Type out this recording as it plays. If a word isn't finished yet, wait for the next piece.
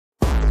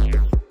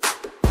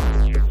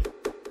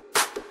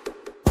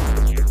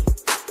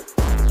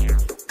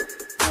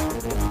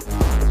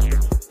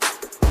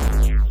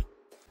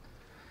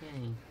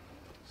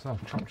So,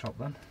 chop chop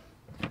then.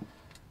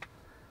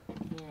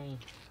 Yay.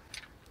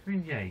 I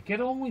mean, yay,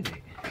 get on with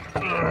it.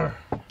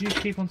 You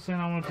keep on saying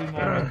I want to do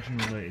more engine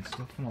related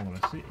stuff and all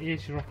this.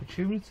 Here's your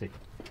opportunity.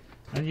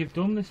 And you've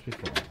done this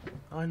before.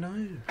 I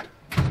know.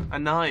 I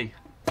know.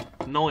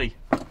 Noi.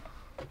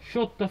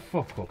 Shut the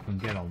fuck up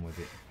and get on with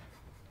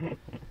it.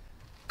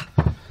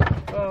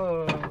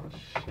 Oh,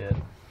 shit.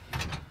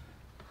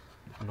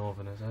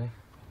 Northerners, eh?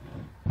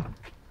 Oh,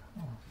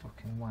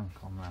 fucking wank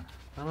on there.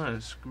 I know,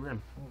 it's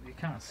grim. Well, you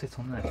can't sit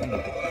on there, can you?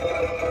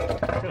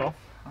 Get off.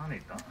 I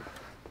need that.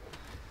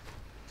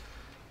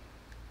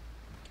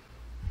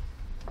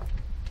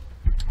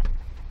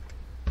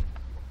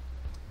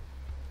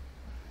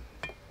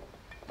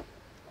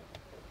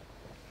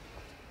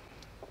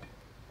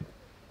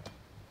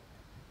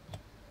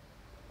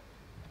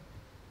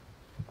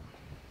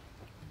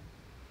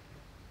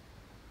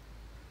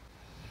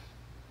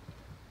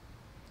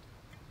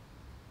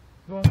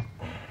 Go on.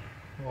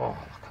 Oh,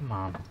 come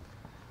on.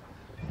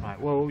 Right,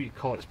 well, you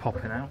call it's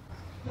popping out.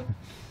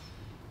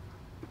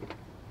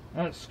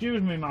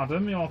 Excuse me,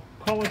 madam, your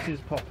collet is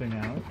popping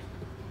out.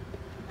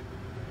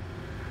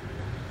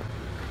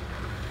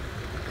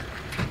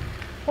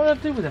 What do I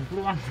do with them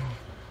blue handles?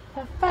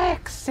 For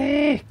fuck's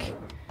sake!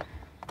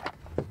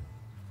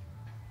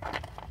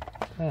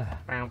 There.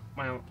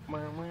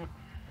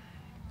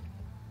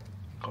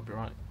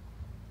 Copyright.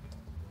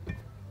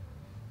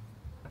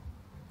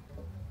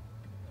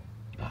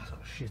 Oh,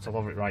 shit, I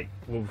love it. Right,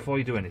 well, before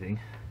you do anything,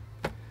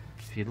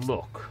 if you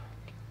look,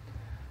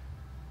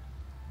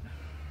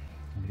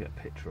 let me get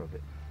a picture of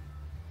it.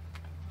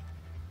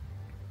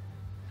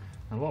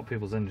 Now, a lot of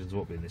people's engines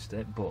won't be in this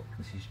state, but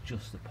this is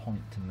just the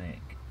point to make.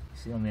 You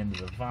see on the end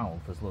of the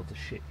valve, there's loads of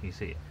shit. Can you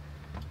see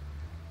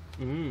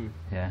it?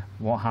 Yeah.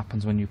 What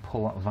happens when you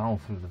pull that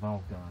valve through the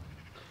valve guard?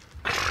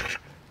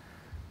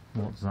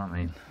 What does that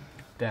mean?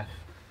 Death.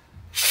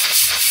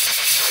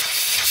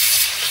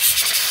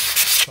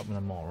 Stop with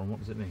a moron. What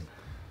does it mean?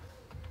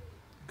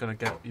 Gonna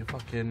get your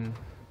fucking...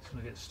 It's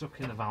going to get stuck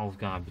in the valve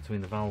guard,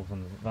 between the valve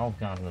and the valve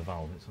guard and the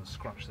valve. It's going to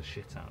scratch the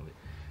shit out of it.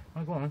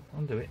 Right, go on then,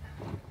 undo it.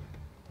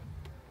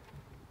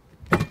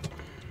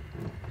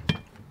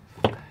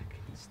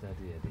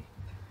 Steady, Eddie.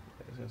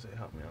 I was gonna say,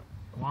 help me out.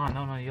 Why?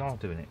 No, you're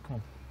doing it.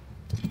 Come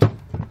on.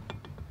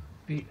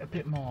 Be a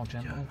bit more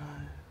gentle. Yeah, no.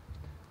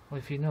 Well,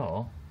 if you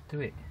know, do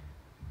it.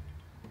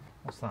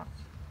 What's that?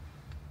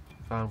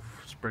 Valve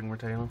spring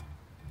retainer.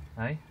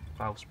 Eh?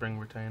 Valve spring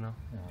retainer.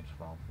 Yeah, just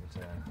valve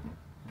return.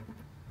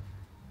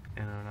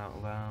 In and out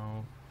of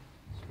valve.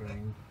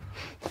 Spring.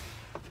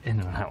 In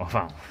and out of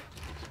valve.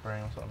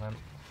 Spring, that's what I meant.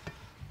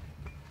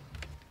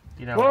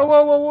 You know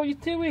Whoa, what are you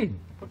doing?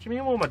 What do you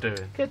mean, what am I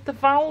doing? Get the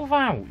valve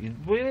out. You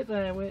wait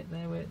there. Just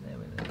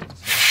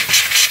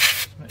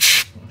make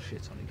sure it's not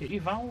shit on it. Get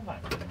your valve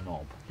out, you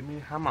knob. Give me a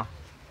hammer.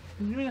 What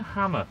do you mean a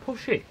hammer?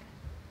 Push it.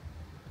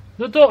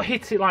 No, don't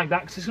hit it like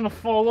that because it's going to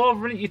fall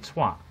over, innit, you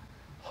twat.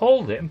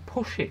 Hold it and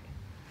push it.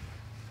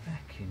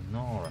 Fucking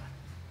Nora.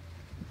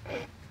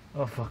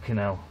 Oh, fucking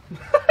hell.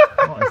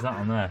 What is that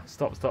on there?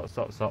 Stop. What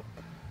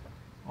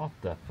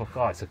the fuck?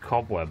 Oh, it's a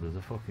cobweb. There's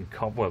a fucking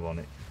cobweb on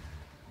it.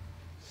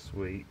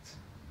 Sweet.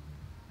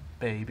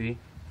 Baby.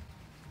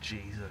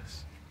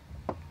 Jesus.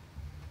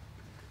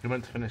 You're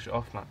meant to finish it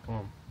off, Matt. Come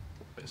on.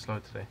 Bit slow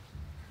today.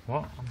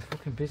 What? I'm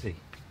fucking busy.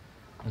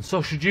 And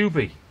so should you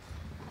be.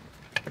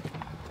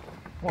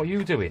 What are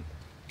you doing?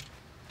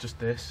 Just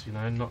this, you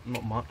know,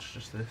 not much,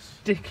 just this.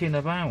 Dicking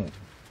about.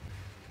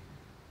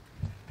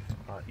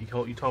 Right, you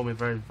told me a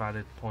very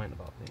valid point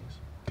about these.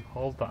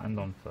 Hold that end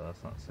on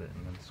first, that's it,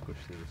 and then squish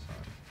the other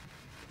side.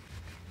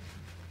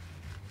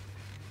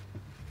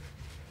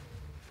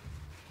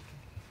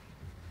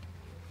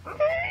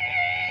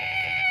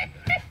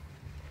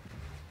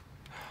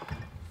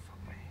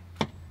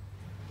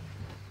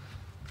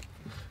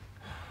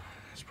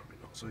 It's probably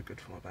not so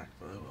good for my back,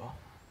 but oh well.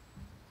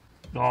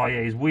 Oh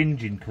yeah, he's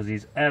whinging because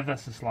he's ever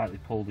so slightly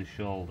pulled his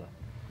shoulder.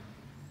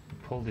 He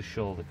pulled his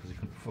shoulder because he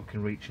couldn't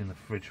fucking reach in the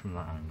fridge from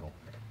that angle.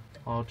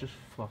 Oh, just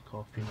fuck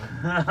off, you know.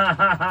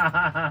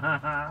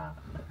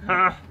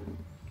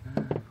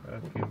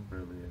 Fucking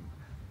brilliant.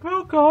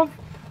 Fuck off!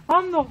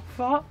 I'm not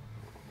fat.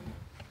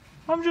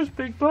 I'm just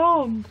big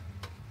boned.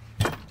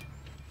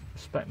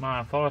 Respect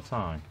my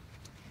authority.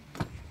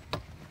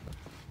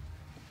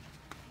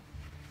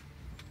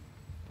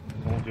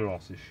 Hold your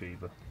horses,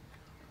 Sheba.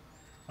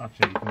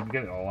 Actually, you can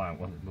get it all out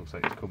when it looks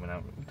like it's coming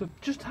out.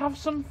 Just have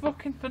some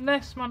fucking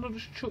finesse, man. Don't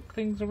just chuck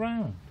things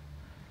around.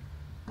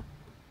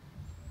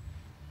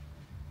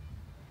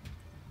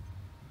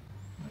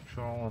 Make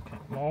sure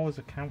all is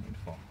accounted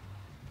for.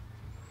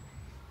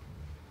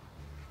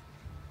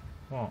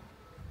 What?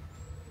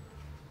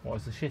 What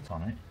is the shit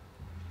on it?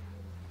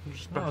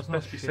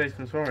 Best be safe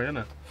than sorry, isn't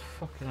it?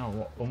 Fucking hell,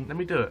 what? Let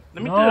me do it.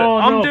 Let me do it.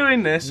 I'm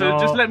doing this, so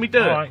just let me do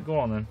it. Alright, go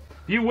on then.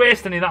 If you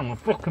waste any of that, I'm gonna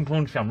fucking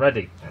punch you. I'm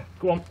ready.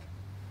 Go on.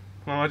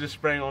 Well, I just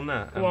spraying on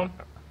there. Go on.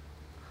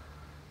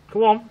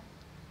 Go on.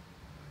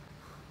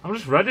 I'm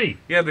just ready.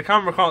 Yeah, the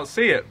camera can't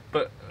see it,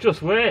 but...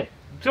 Just wait.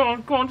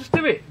 Go on, just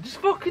do it. Just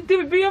fucking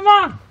do it. Be a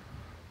man.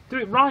 Do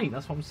it right,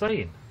 that's what I'm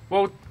saying.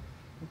 Well,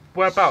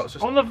 whereabouts?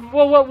 Just... On the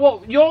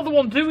well, you're the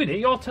one doing it.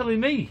 You're telling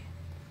me.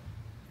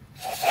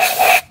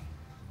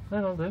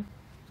 That'll do.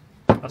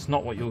 That's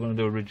not what you were going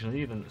to do originally.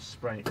 You're going to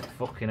spray it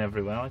fucking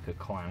everywhere like a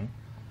clown.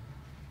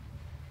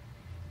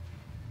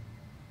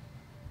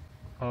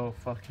 Oh,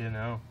 fucking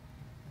hell.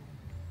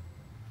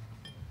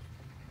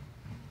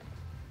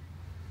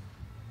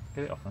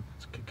 Get it off then.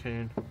 It's a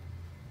cocoon.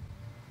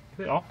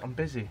 Get it off. I'm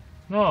busy.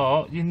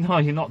 No, you're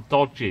not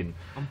dodging.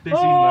 I'm busy,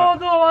 Oh, Matt.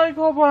 don't like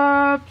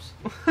cobwebs.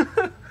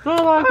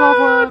 Don't like I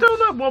cobwebs. don't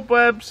like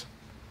cobwebs.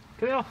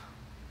 Get it off.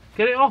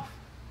 Get it off.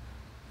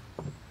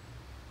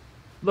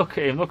 Look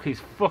at him. Look, he's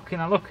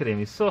fucking. Look at him.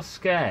 He's so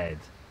scared.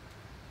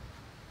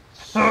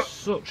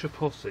 Such a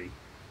pussy.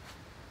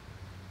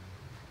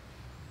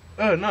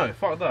 Oh no,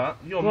 fuck that.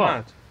 You're What?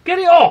 mad. Get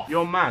it off.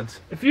 You're mad.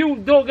 If you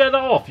don't get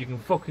that off, you can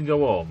fucking go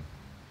home.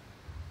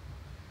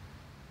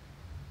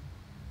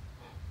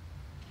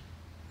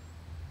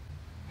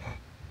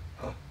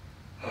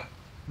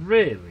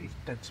 Really?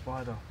 Dead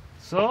spider.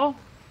 So?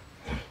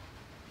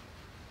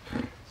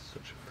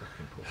 Such a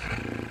fucking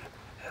pussy.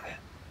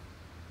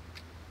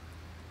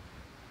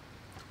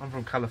 I'm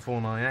from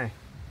California, eh?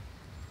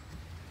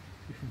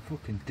 You're from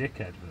fucking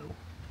Dickheadville.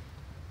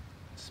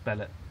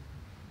 Spell it.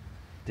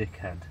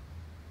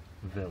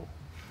 Dickheadville.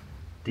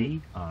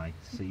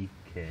 Dickhedville.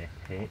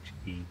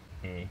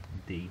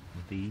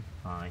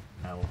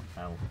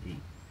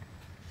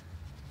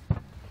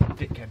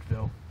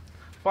 Dickheadville.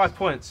 5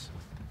 points.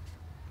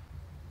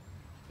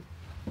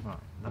 Right,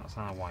 that's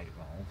our white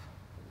valve.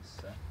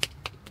 Set.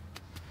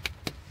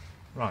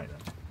 Right then.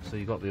 So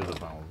you got the other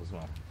valve as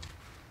well.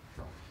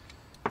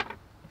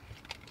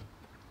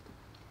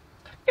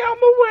 Get out of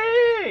my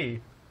way!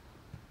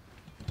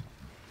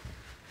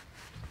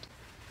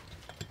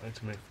 I need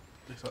to move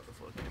this up the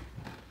foot.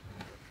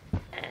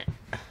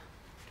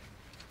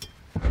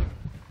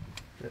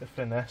 Bit of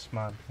finesse,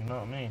 man. You know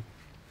what I mean?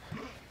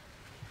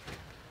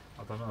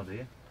 I don't know, do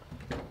you?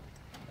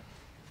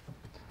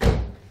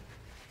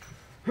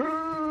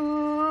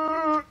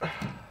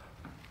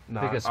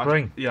 No, Bigger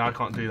spring. Yeah, I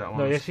can't do that one.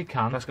 No, yes you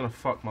can. That's gonna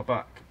fuck my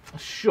back.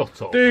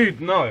 Shut up. Dude,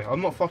 no,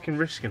 I'm not fucking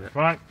risking it.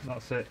 Right,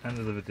 that's it. End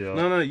of the video.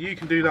 No, you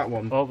can do that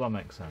one. Oh, that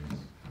makes sense.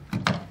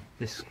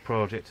 This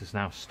project has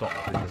now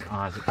stopped because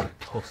Isaac's a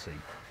pussy.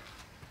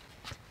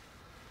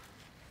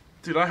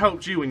 Dude, I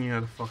helped you when you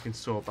had a fucking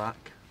sore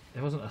back.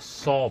 It wasn't a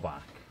sore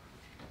back.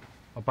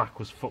 My back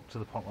was fucked to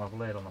the point where I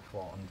laid on the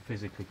floor and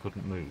physically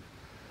couldn't move.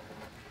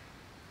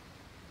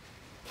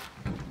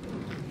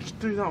 Just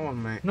do that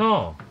one, mate.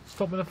 No,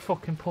 stop being a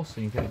fucking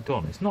pussy and get it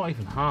done. It's not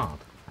even hard.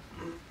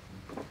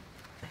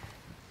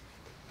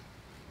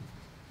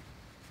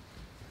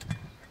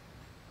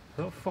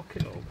 Don't fuck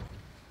it up.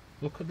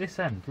 Look at this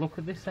end. Look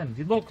at this end.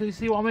 You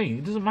see what I mean?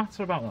 It doesn't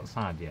matter about that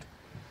side yet.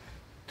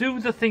 Do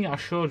the thing I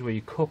showed you where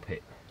you cup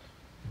it.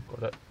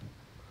 Got it.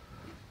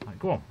 Right,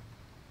 go on.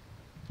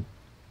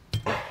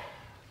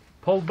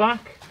 Pulled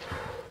back.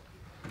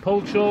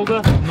 Pulled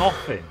shoulder.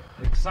 Nothing.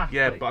 Exactly.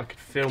 Yeah, but I could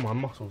feel my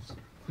muscles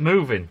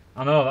Moving.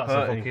 I know that's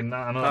hurting. a fucking.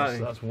 I know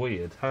that's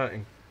weird.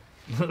 Hurting.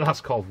 That's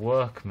called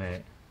work,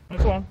 mate. Right,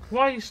 go on.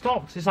 Why are you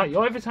stopped? It's like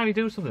every time you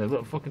do something, a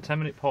little fucking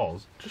 10-minute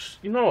pause. Just,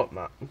 you know what,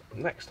 Matt?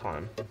 Next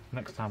time,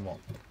 Next time, what?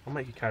 I'll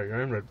make you carry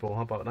your own Red Bull.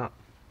 How about that?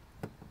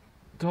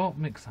 Don't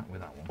mix that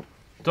with that one.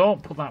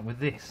 Don't put that with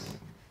this.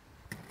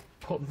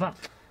 Put that.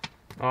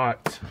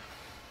 Alright.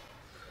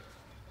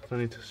 I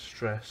need to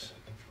stress.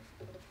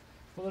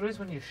 Well, there is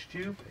when you're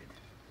stupid.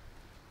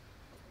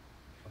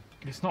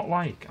 It's not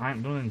like I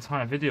haven't done an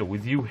entire video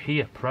with you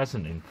here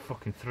present in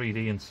fucking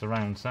 3D and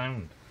surround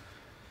sound.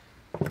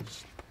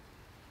 Just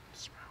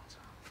surround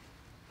sound.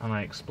 And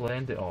I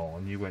explained it all,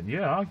 and you went,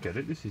 yeah, I get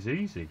it, this is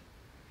easy.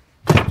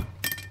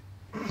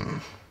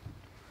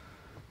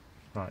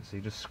 Right, so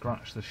you just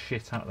scratch the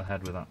shit out of the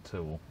head with that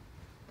tool.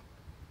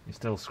 You're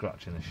still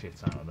scratching the shit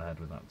out of the head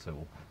with that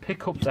tool.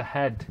 Pick up the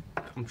head.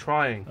 I'm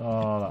trying.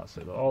 Oh, that's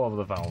it. Look, all over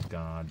the valve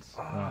guards.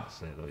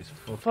 That's it. Look, it's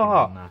fucking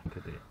Fuck.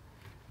 knackered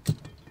it.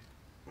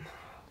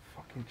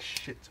 Fucking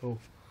shit tool.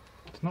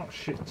 It's not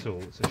shit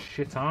tool, it's a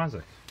shit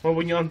Isaac. Well,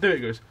 when you undo it,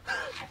 it goes.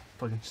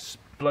 Fucking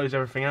blows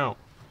everything out.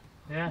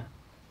 Yeah.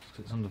 'Cause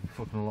it's under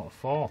fucking a lot of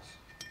force.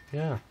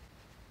 Yeah.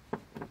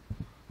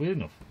 Weird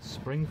enough,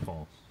 spring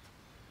force.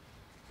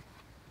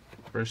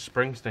 Bruce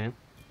Springsteen.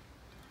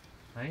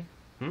 Hey?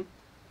 Hmm?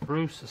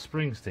 Bruce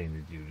Springsteen,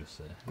 did you just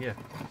say? Yeah.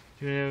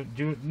 Do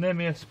you name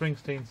me a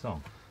Springsteen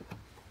song?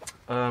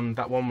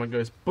 That one where it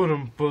goes.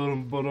 Ba-dum,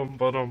 ba-dum, ba-dum,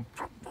 ba-dum.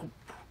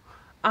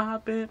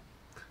 I've been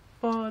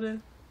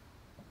falling.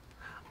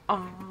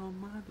 Oh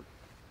my.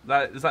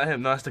 Is that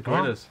him? No, that's the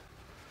Gorillas.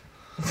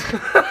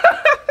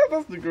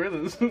 That's the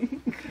Gorillas.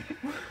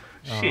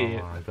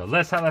 Shit. Oh my god.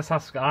 Let's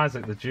ask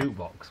Isaac the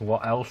jukebox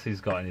what else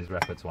he's got in his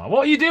repertoire. What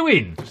are you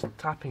doing? Just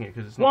tapping it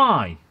because it's not.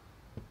 Why?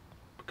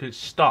 Because it's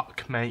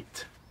stuck,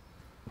 mate.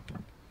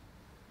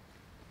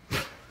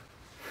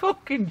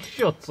 Fucking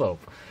shut up.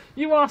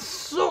 You are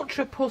such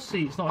a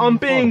pussy. It's not I'm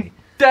even being funny.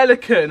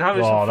 delicate and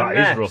having Oh, some that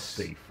finesse. is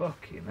rusty.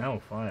 Fucking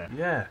hellfire.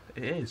 Yeah,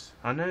 it is.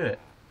 I knew it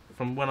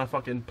from when I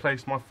fucking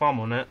placed my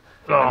thumb on it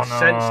Oh, and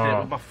sensed it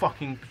with my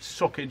fucking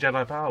socket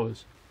Jedi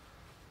powers.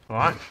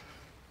 Alright?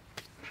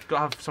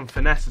 Gotta have some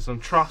finesse and some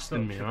trust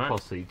in me, Such a right?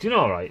 pussy. Do you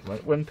know, right,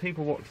 when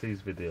people watch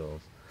these videos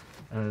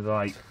and they're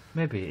like,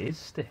 maybe it is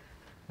stiff,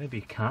 maybe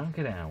you can't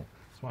get it out,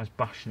 that's why he's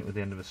bashing it with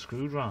the end of a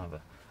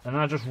screwdriver. And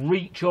I just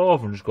reach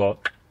over and just go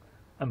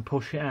and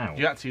push it out.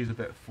 You had to use a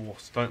bit of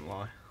force, don't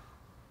lie.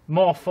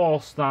 More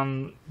force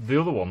than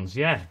the other ones,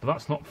 yeah, but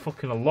that's not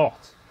fucking a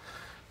lot.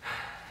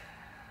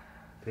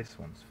 This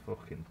one's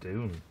fucking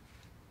doomed.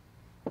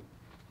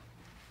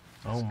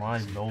 Oh my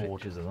Some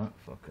lord. Pictures of that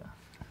fucker.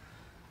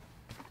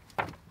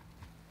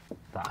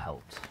 That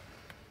helped.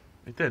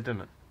 It did,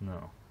 didn't it?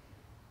 No.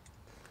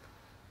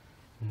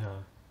 No.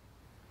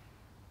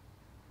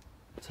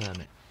 Turn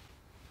it.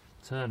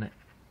 Turn it.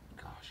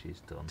 Gosh,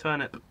 he's done.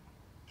 Turn it.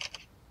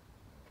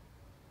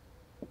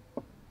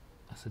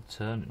 I said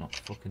turn it, not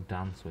fucking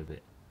dance with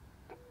it.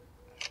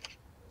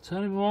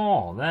 Turn it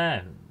more.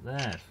 There.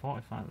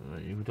 45.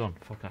 You were done.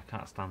 Fuck, I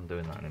can't stand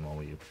doing that anymore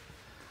with you.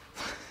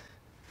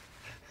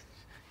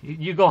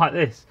 You go like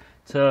this.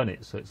 Turn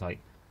it so it's like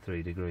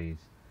 3 degrees.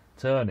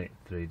 Turn it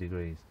 3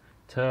 degrees.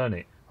 Turn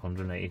it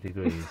 180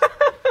 degrees.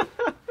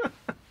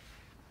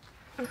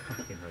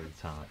 Fucking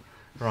retard.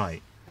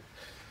 Right.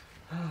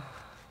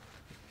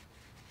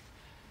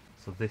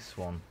 So this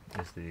one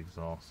is the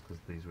exhaust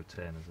because these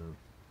retainers are.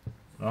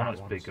 Oh, That no,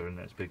 it's one's- bigger, isn't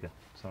it? It's bigger.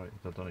 Sorry,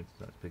 I don't need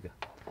to. It's bigger.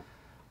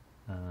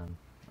 And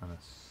a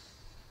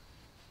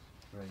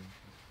spring.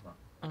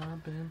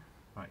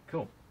 Right,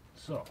 cool.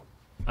 So,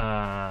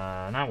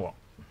 now what?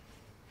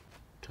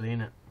 Clean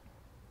it.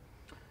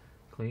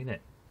 Clean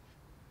it.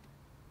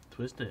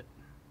 Twist it.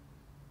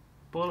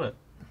 Pull it.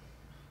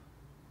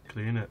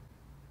 Clean it.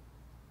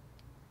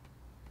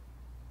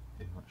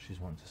 She's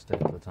wanting to stay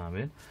for the time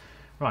being.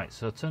 Right,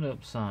 so turn it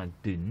upside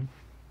down.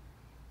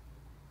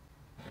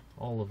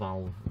 All the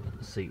valve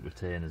seat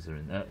retainers are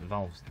in there.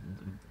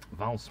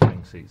 Valve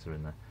spring seats are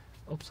in there.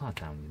 Upside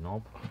down, you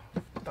knob.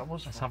 That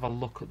was Let's have a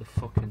look at the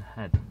fucking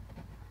head.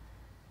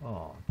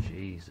 Oh,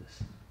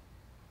 Jesus.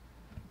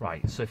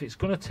 Right, so if it's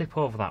going to tip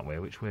over that way,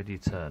 which way do you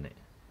turn it?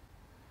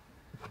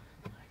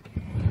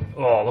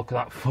 Oh, look at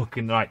that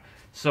fucking... Right,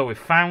 so we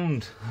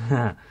found...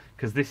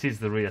 Because this is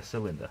the rear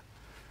cylinder.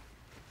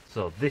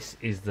 So this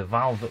is the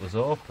valve that was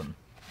open.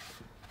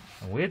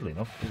 And weirdly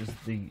enough, it was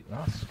the...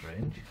 That's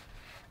strange.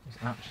 It's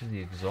actually the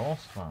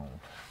exhaust valve.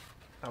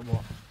 that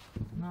what?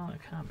 No, it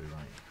can't be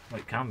right. Well,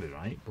 it can be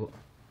right, but...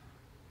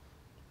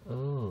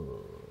 Oh...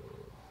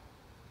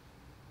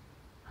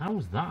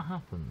 How's that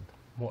happened?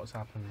 What's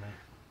happened,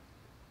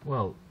 mate?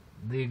 Well,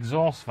 the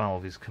exhaust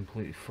valve is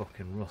completely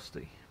fucking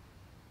rusty.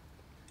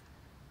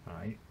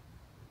 Right?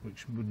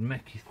 Which would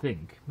make you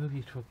think... Move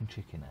your fucking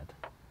chicken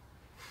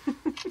head.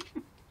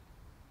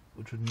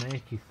 Which would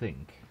make you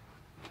think...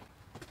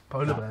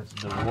 Polar that bears.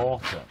 the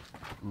water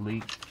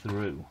leaked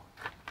through.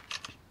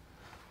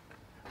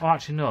 Oh,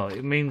 actually no,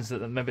 it means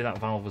that maybe that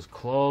valve was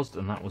closed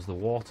and that was the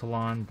water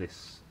line.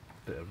 This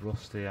bit of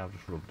rusty I've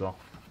just rubbed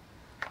off.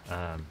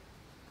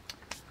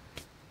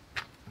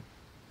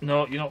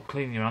 No, you're not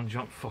cleaning your hands,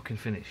 you're not fucking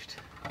finished.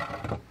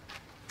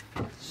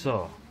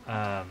 So,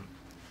 I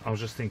was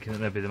just thinking that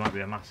maybe there might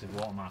be a massive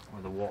watermark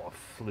where the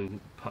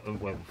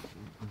water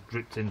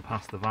dripped in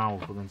past the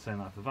valve, but then saying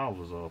that if the valve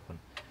was open,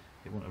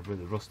 it wouldn't have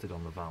really rusted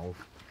on the valve.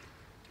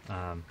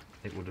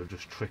 It would have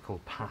just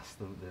trickled past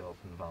the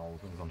open valve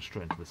and gone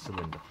straight into the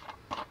cylinder.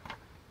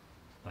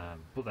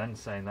 But then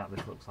saying that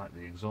this looks like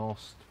the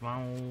exhaust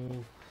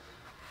valve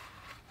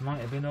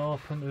might have been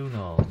open, who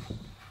knows?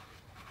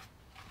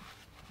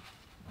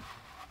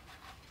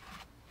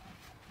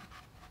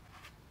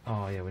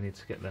 Oh yeah, we need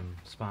to get them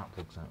spark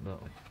plugs out,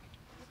 don't we?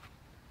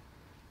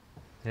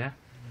 Yeah?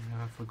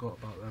 Yeah, I forgot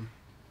about them.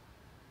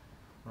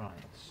 Right,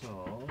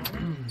 so...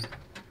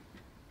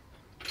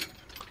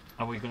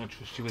 Are we going to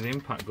trust you with the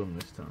impact gun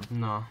this time?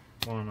 Nah,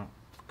 Why not?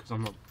 because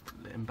I'm not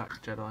the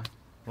Impact Jedi.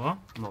 What?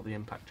 I'm not the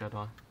Impact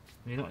Jedi.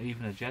 You're not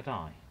even a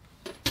Jedi.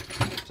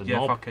 It's a Yeah,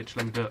 knob. fuck it, just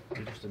let me do it.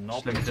 You're just a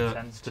knob. Just let me that do it.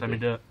 pretends Just to let me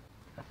be. do it.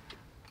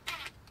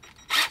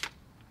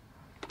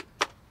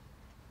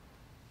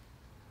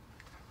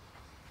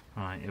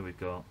 Right, here we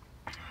go.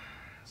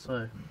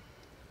 So,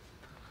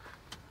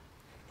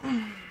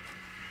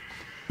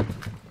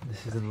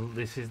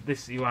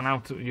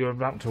 You're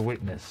about to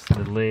witness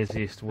the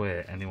laziest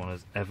way anyone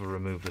has ever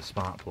removed a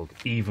spark plug,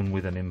 even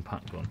with an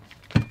impact gun.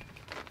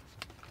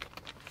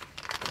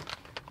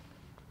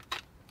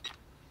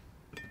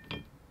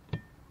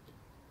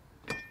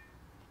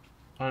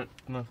 I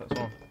don't know if that's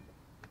on.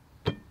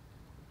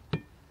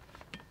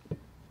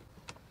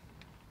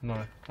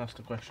 No, that's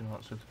the question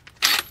answered.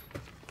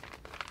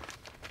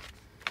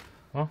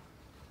 What?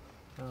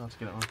 Oh, let's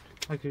get it on.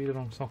 I give you the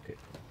wrong socket.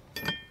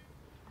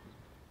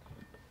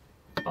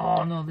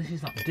 Oh no, this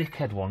is that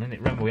dickhead one, isn't it?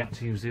 Remember, we had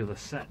to use the other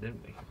set,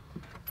 didn't we?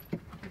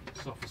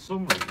 So for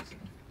some reason,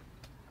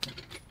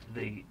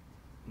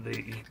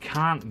 you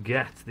can't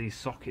get, these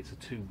sockets are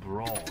too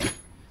broad.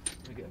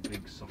 Let me get a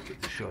big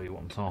socket to show you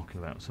what I'm talking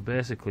about. So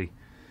basically,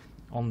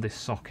 on this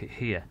socket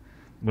here,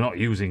 we're not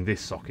using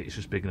this socket, it's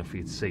just big enough for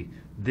you to see.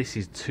 This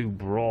is too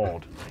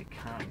broad, it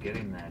can't get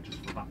in there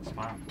just for that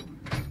spark plug.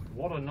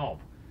 What a knob.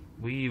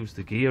 We use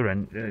the gear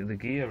wrench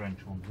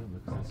ones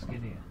because they're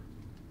skinnier.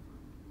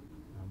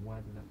 And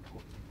where did I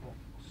put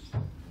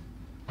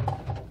the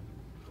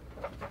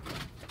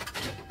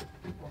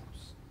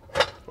box?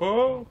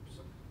 Oh!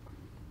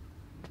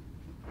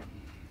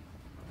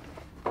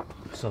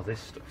 So this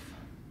stuff,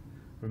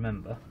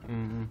 remember,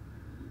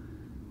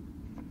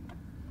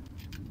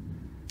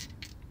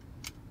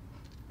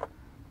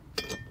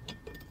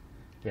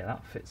 yeah,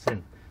 that fits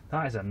in.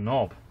 That is a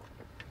knob.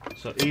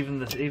 So even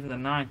the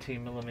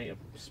 19mm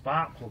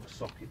spark plug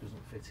socket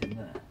doesn't fit in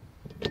there.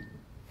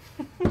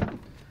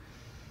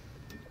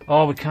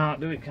 Oh, we can't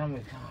do it, can we?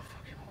 Oh,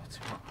 fucking what?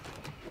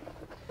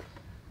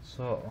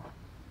 So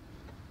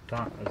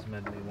that has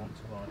made me want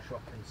to go on a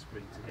shopping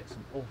spree to get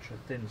some ultra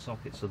thin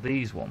sockets. So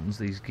these ones,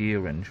 these gear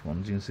wrench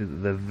ones, you can see that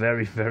they're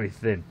very, very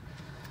thin.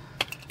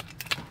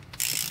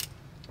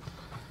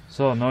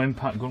 So no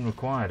impact gun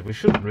required. We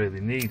shouldn't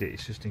really need it,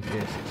 it's just in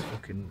case it's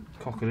fucking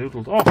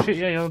cock-a-doodled. Oh shit,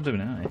 yeah, you're doing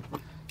it, aren't you?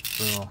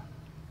 So,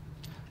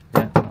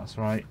 yeah, that's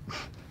right.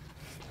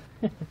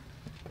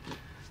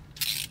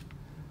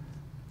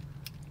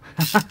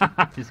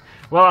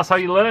 Well, that's how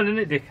you learn, isn't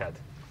it, dickhead?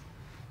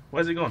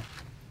 Where's it gone?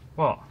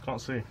 What? Can't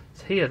see.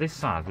 It's here, this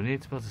side. We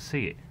need to be able to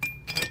see it.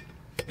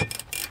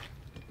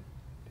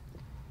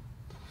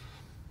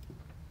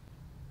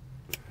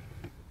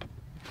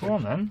 Go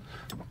on then.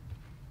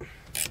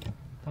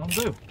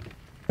 That'll do.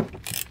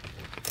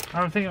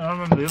 I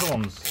remember the other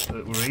ones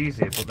that were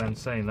easier, but then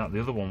saying that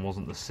the other one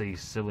wasn't the C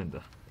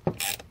cylinder.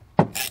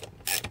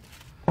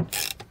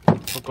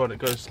 Oh god, it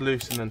goes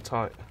loose and then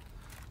tight.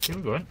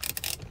 Keep going.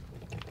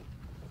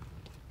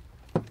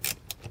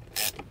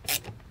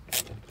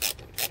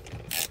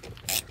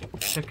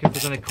 Check if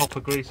there's any copper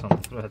grease on the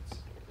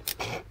threads.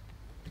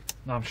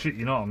 No, I'm shit,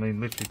 you know what I mean,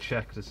 literally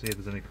check to see if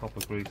there's any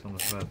copper grease on the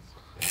threads.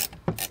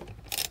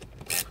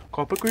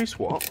 Copper grease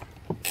what?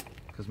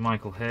 Because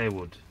Michael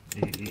Haywood,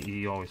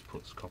 he always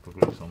puts copper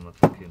grease on the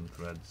fucking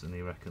threads and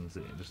he reckons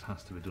that it just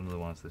has to be done,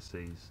 otherwise they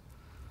seize.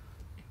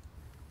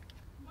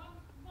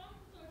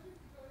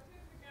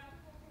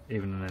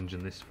 Even an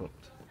engine this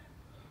fucked.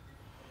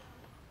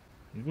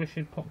 You wish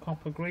you'd put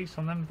copper grease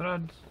on them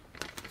threads?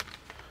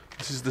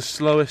 This is the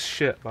slowest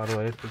shit, by the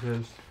way,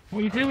 because... What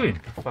are you doing?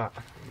 Fat.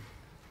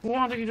 Well,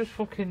 why don't you just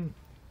fucking...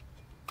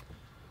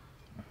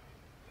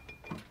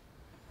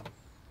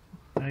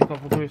 Any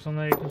copper grease on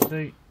there you can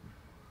see?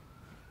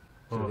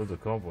 Oh, the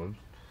cobwebs.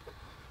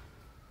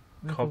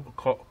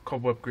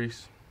 Cobweb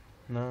grease.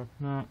 No.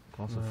 No, of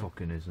course there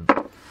fucking isn't.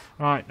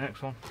 Right,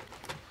 next one.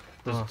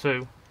 There's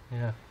two.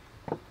 Yeah.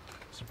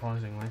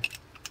 Surprisingly.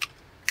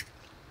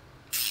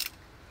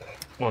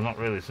 Well, not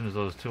really, as soon as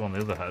there's two on the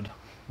other head.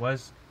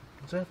 Where's...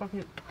 Is there a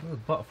fucking... There's a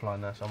butterfly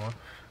in there somewhere.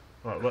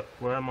 Right, look,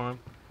 where am I?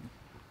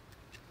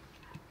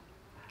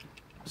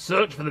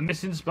 Search for the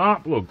missing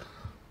spark plug.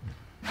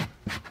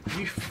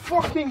 You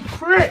fucking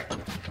prick!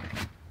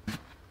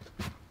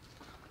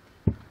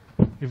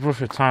 You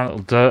brush a tiny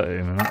little dirt at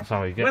him and that's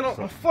how he gets Went up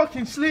my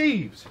fucking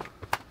sleeves!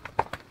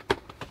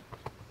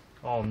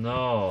 Oh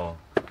no,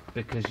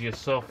 because you're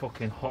so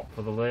fucking hot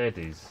for the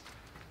ladies.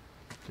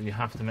 So you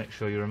have to make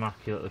sure you're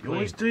immaculately You clean.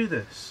 always do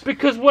this.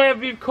 Because where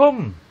have you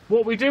come?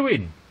 What are we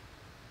doing?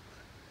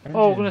 Engines.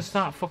 Oh, we're going to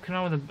start fucking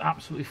around with an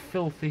absolutely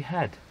filthy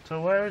head.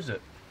 So where is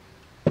it?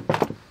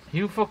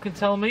 You fucking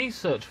tell me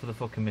search for the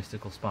fucking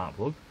mystical spark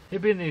plug.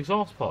 It'd be in the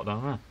exhaust port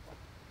down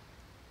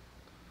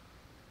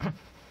there.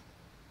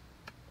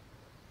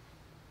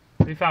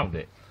 Have you found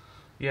it?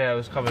 Yeah, it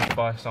was covered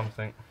by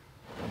something.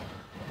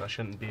 That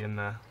shouldn't be in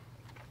there.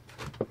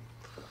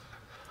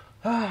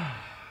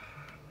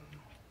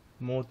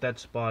 More dead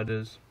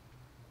spiders.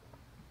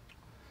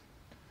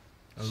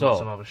 And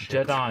lots of So, other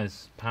shit.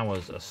 Jedi's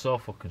powers are so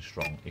fucking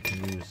strong, he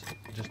can use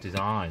just his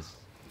eyes.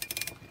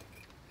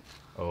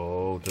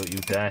 Oh, don't you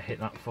dare hit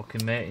that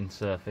fucking mating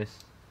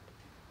surface.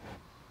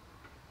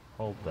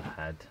 Hold the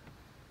head.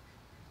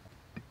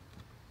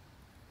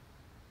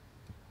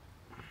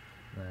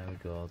 There we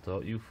go,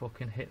 don't you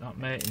fucking hit that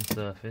mating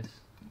surface.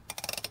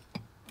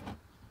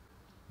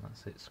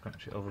 That's it,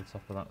 scratch it over the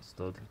top of that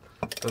stud.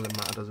 Doesn't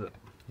matter, does it?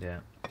 Yeah.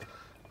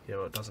 Yeah,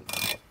 well, it doesn't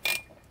matter.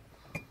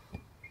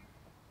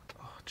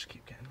 Oh, I just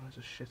keep getting loads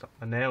of shit up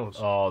my nails.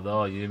 Oh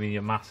no, you mean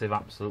your massive,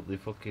 absolutely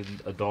fucking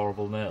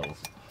adorable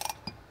nails?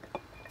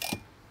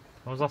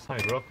 When was the last time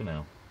you broke a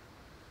nail?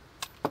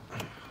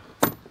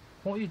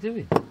 What are you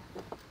doing?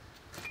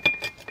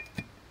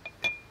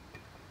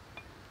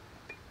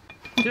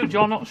 Dude,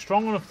 you're not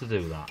strong enough to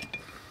do that.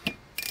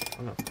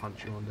 I'm gonna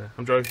punch you one day.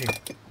 I'm joking.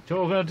 Do you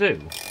know what we're going to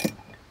do?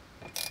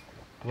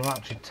 We're going to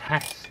actually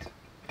test.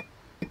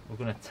 We're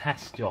going to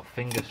test your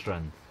finger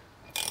strength.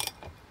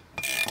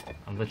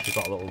 I've literally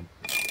got a little...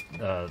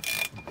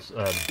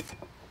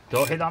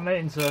 don't hit that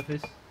mating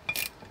surface.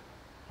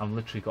 I've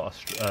literally got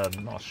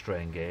a, not a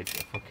strain gauge,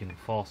 a fucking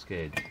force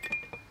gauge.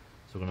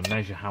 So we're going to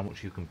measure how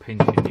much you can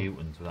pinch in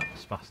newtons with that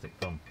spastic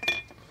thumb.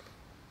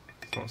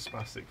 It's not a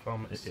spastic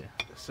thumb,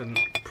 it's an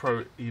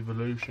pro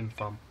evolution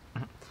thumb.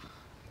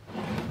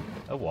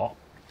 A what?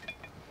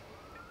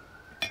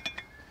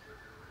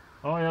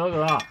 Oh yeah, look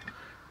at that.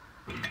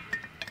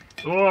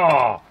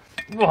 Whoa!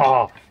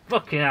 Whoa!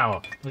 Fucking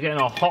hell. I'm getting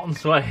all hot and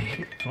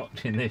sweaty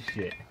watching this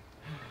shit.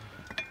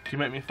 Can you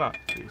make me fat,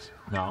 please?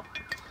 No.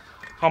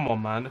 Come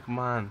on, man. Look at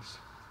my hands.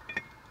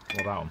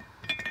 What about them?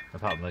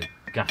 Apart from the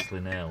ghastly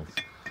nails.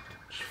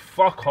 Just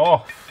fuck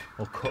off.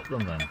 We'll cut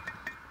them then.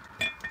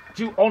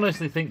 Do you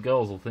honestly think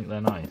girls will think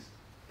they're nice?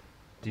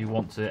 Do you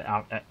want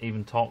to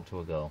even talk to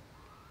a girl?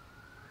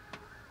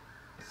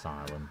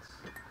 Silence.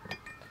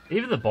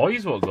 Even the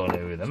boys won't go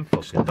near with them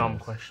fucking Just dumb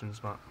nails.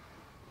 questions, Matt.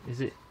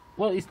 Is it?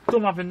 Well, it's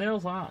dumb having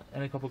nails like that.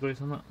 Any couple of grease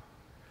on that?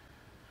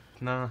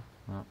 Nah.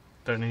 No.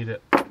 Don't need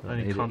it.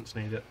 Only need cunts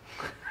need it.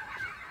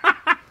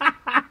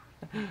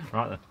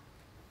 Right then.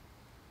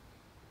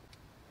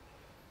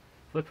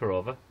 Flip her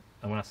over.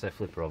 And when I say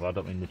flip her over, I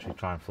don't mean literally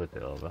try and flip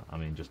it over. I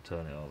mean just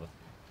turn it over.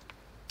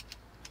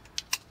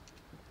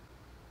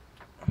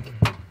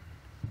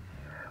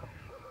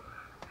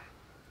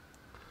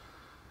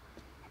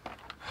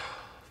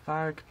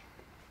 Fag.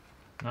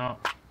 No.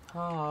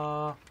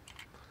 Ah.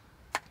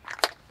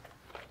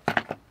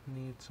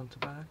 Need some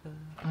tobacco.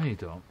 No, you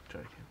don't.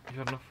 Joking. You've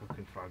had enough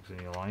fucking fags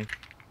in your life.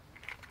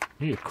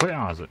 You need to quit,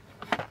 Isaac.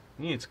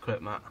 You need to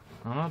quit, Matt.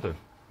 I do.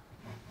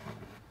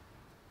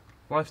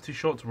 Life's too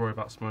short to worry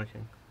about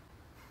smoking.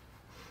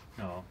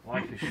 No,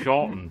 life is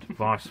shortened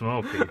by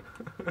smoking.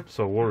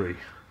 So worry.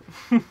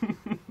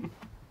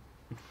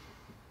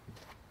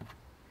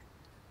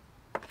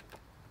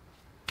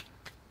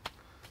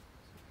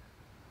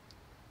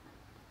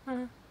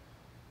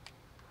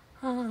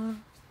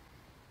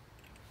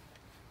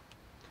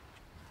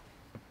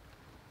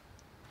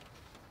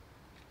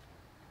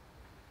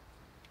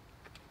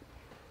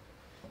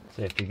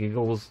 Safety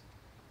giggles.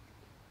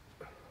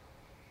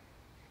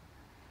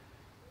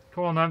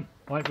 Come on then,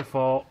 like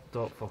before,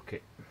 don't fuck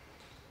it.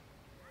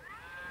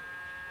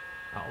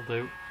 That'll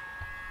do.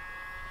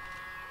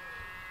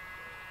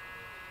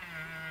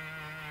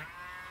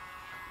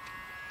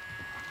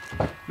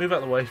 Move out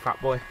of the way, fat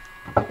boy.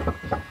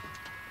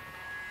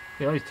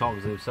 Yeah, he's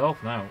talking to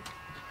himself now.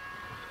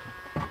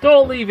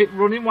 Don't leave it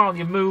running while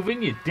you're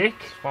moving, you dick.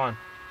 It's fine.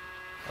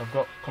 I've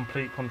got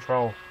complete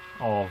control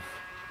Of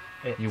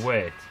it. your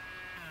weight.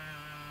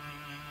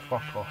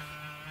 Fuck off.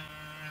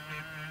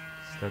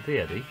 Steady,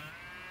 Eddie.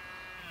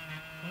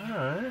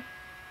 Alright.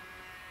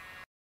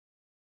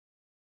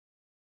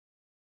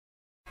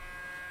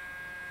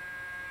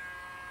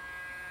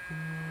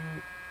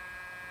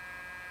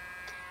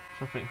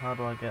 So I think, how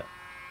do I get...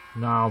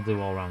 No, I'll do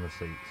all round the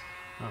seats.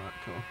 Alright,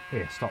 cool.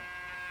 Here, stop.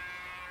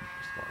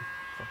 Stop.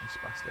 Fucking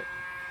spastic.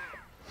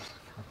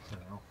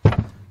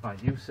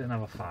 Right, you sit and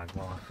have a fag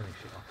while I finish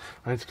it off.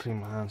 I need to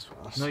clean my hands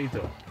first. No, you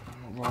don't.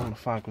 I'm not rolling a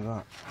fag with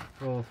that.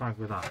 Roll the fag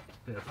with that.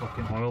 Bit of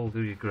fucking oil will do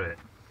you great.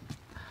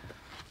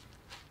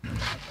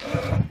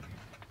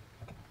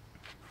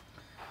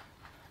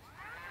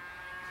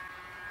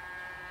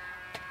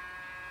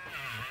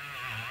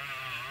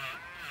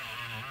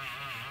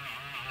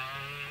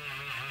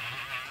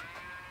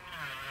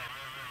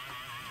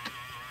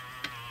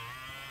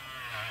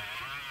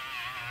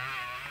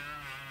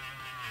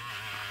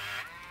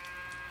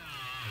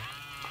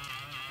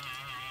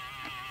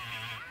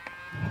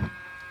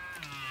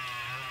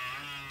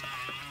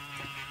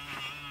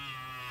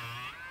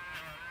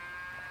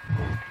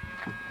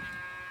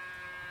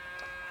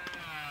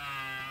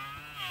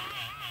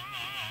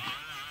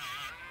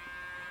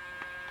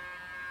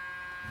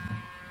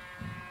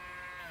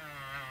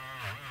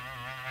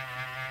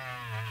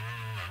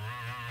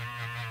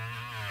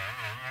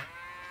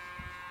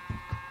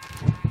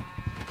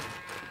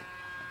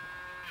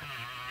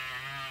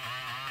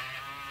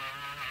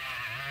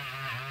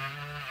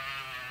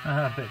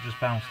 A bit just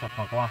bounced off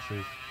my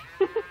glasses.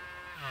 You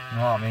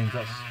know what I mean?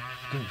 That's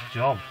doing its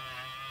job.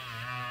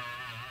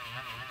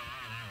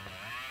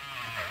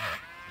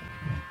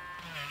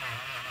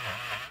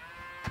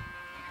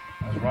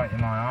 That was right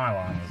in my eye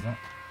line, isn't it?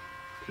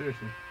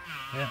 Seriously?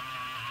 Yeah.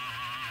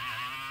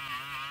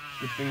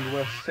 Good thing to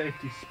wear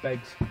safety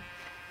specs.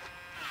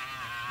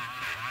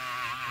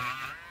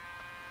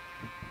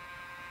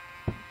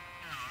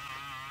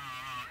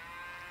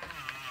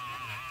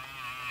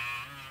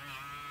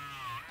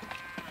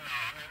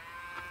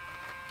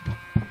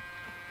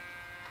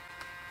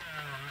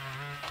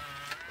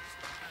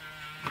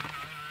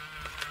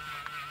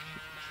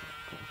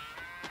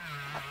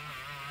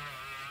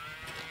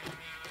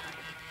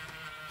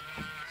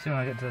 See, when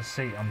I get to the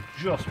seat, I'm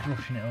just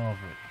brushing it over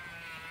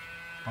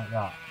it. Like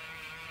that.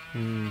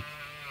 I'm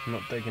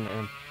not digging it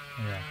in.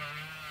 Yeah.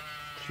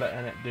 Just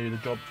letting it do the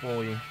job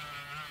for you.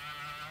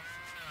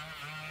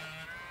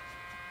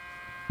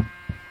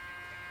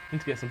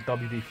 Need to get some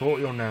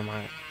WD-40 on there,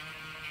 mate.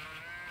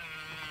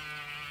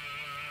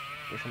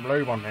 Get some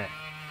lube on there.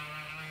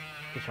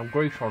 Get some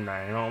grease on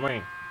there, you know what I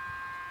mean?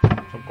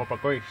 Some proper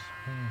grease.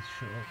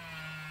 Shut up.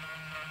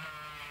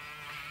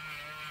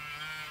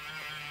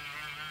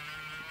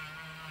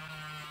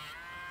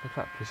 Look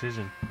at that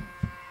precision.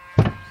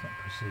 It's not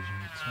precision,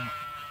 it's not.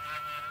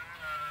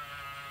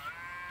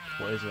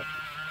 What is it?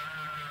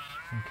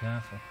 Be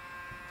careful.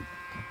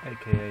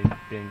 AKA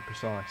being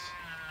precise.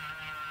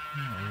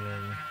 Not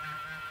really.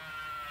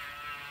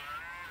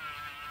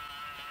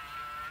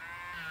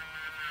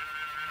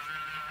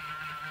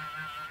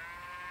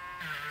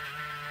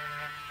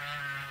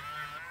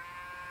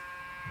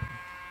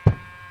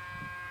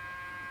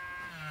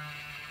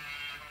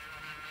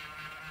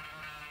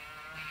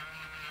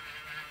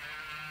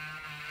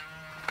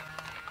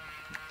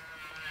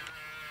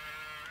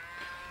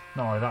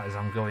 Not only that is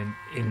I'm going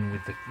in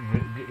with the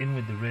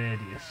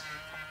radius.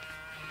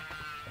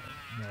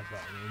 There's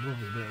that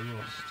lovely bit of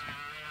rust.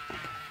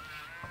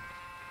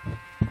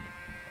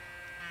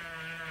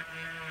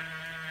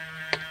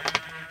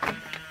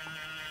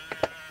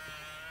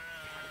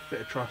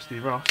 Bit of trusty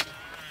rust.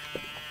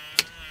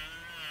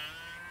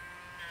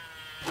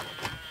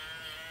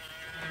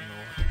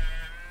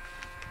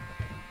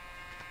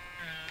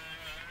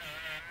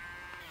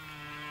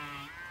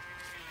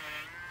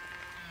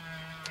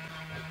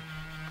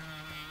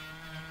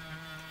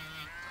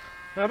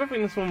 I don't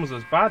think this one was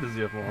as bad as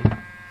the other one.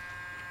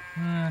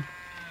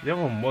 The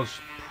other one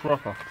was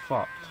proper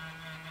fucked.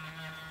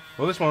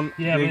 Well, this one,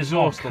 yeah, the but it's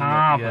more exhaust on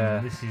carbon. yeah.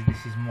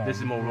 This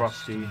is more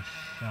rusty. and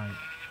shite.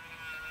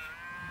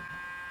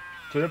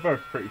 So they're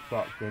both pretty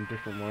fucked in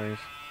different ways.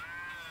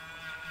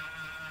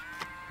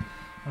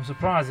 I'm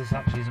surprised this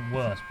actually isn't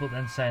worse, but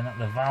then saying that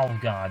the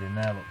valve guide in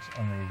there looks,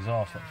 and the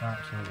exhaust looks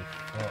absolutely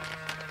fucked.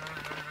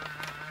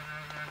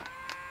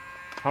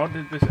 How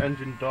did this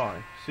engine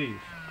die?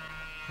 Seized?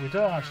 We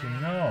don't actually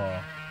know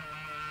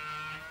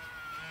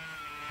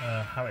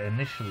how it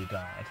initially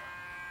died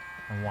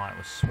and why it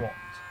was swapped.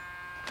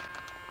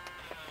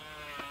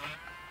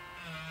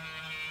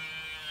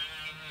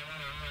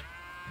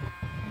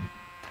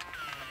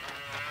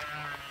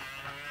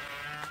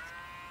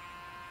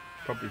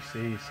 Probably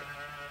seized.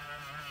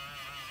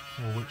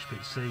 Well, which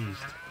bit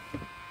seized?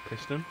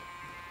 Piston?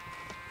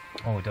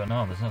 Oh, we don't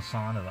know. There's no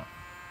sign of that.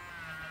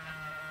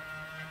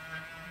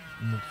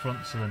 And the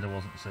front cylinder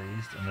wasn't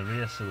seized, and the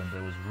rear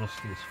cylinder was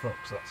rusty as fuck,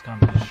 so that's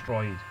kind of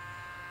destroyed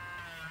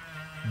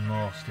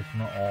most, if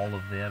not all,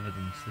 of the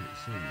evidence that it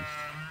seized.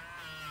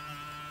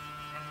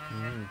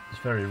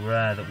 It's very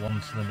rare that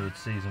one cylinder would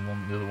seize and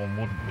the other one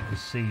wouldn't, because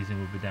seizing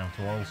would be down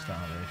to oil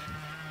starvation.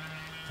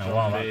 Now,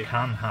 while that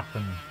can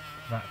happen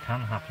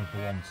for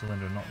one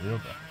cylinder and not the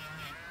other.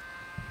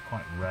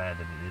 Quite rare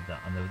that it did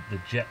that, and the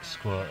jet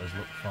squirters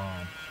look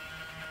fine.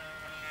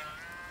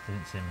 They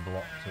didn't seem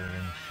blocked or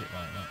any shit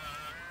like that.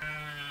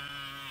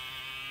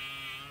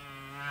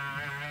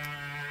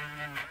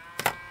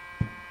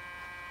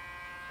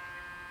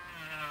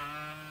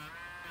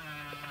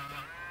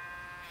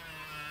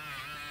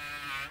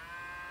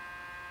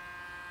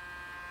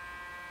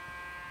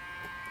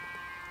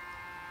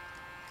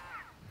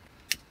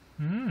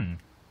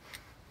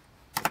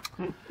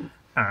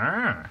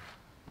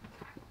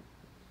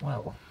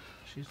 Well,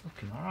 she's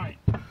looking alright.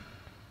 I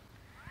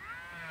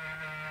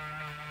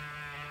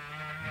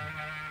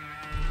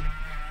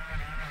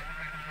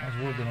was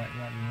worried there might be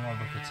more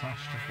of a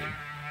catastrophe.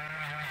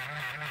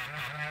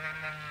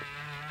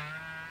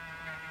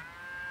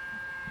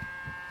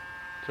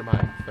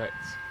 Dramatic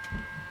effects.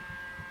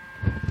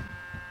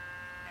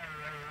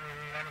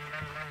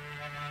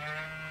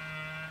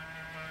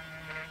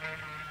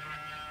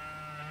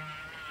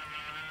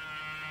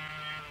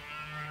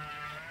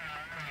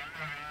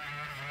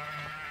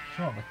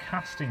 Sure, the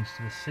castings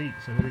to the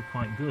seats are really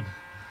quite good.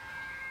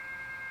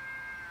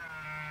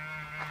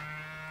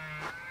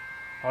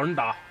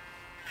 Honda.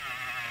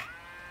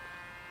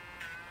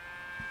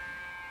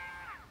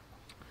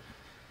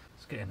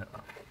 Let's get in at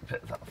that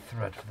bit of that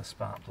thread for the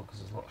spark plug,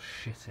 because there's a lot of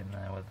shit in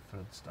there where the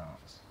thread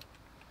starts.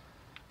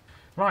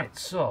 Right,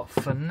 so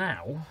for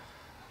now,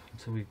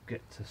 until we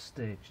get to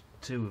stage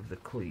 2 of the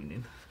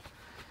cleaning,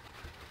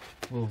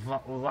 we'll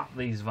lap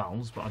these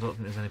valves, but I don't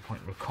think there's any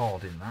point in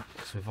recording that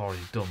because we've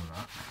already done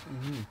that.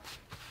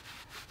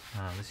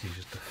 This is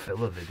just a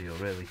filler video,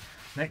 really.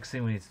 Next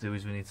thing we need to do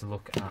is we need to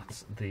look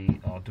at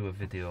or do a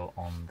video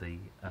on the,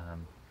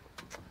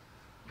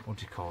 what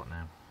do you call it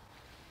now?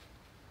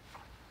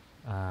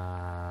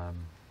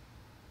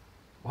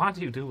 Why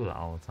do you do that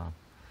all the time?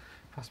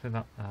 Pass me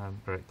that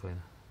brake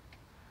cleaner.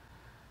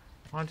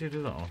 Why do you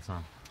do that all the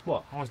time?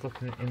 What? Always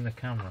looking in the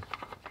camera.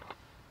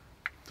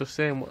 Just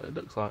saying what it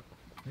looks like.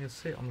 You'll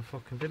see it on the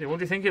fucking video. What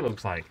do you think it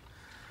looks like?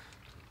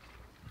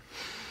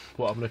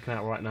 What I'm looking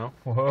at right now.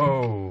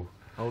 Whoa!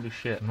 Holy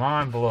shit.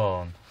 Mind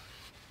blown.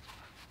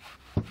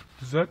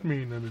 Does that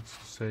mean that it's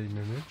the same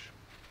image?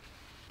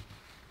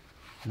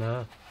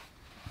 No.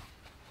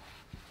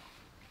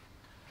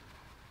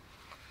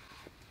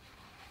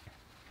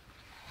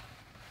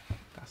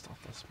 That stuff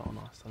does smell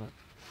nice, doesn't it?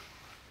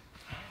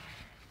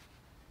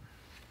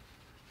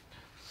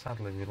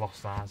 Sadly, we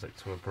lost Isaac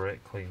to a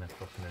brake cleaner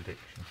fucking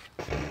addiction.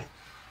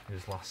 He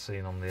was last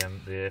seen on the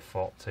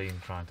A14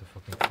 trying to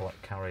fucking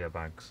collect carrier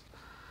bags.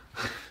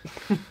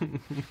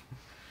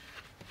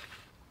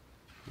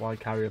 Why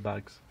carrier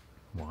bags?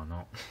 Why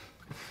not?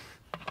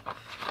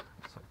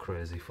 It's that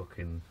crazy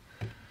fucking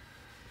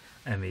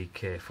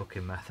MEK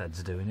fucking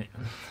methods doing it.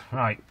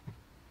 Right.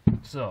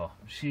 So,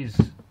 she's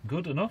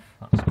good enough.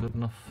 That's good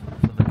enough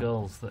for the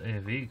girls that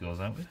AV goes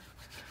out with.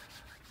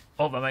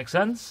 Hope that makes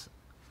sense.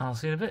 I'll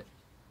see you in a bit.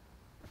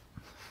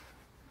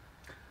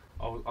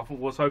 I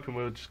was hoping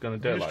we were just going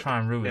to do You it just like try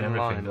and ruin in everything,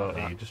 line don't like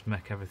you? that. You just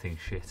make everything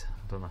shit.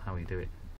 I don't know how you do it.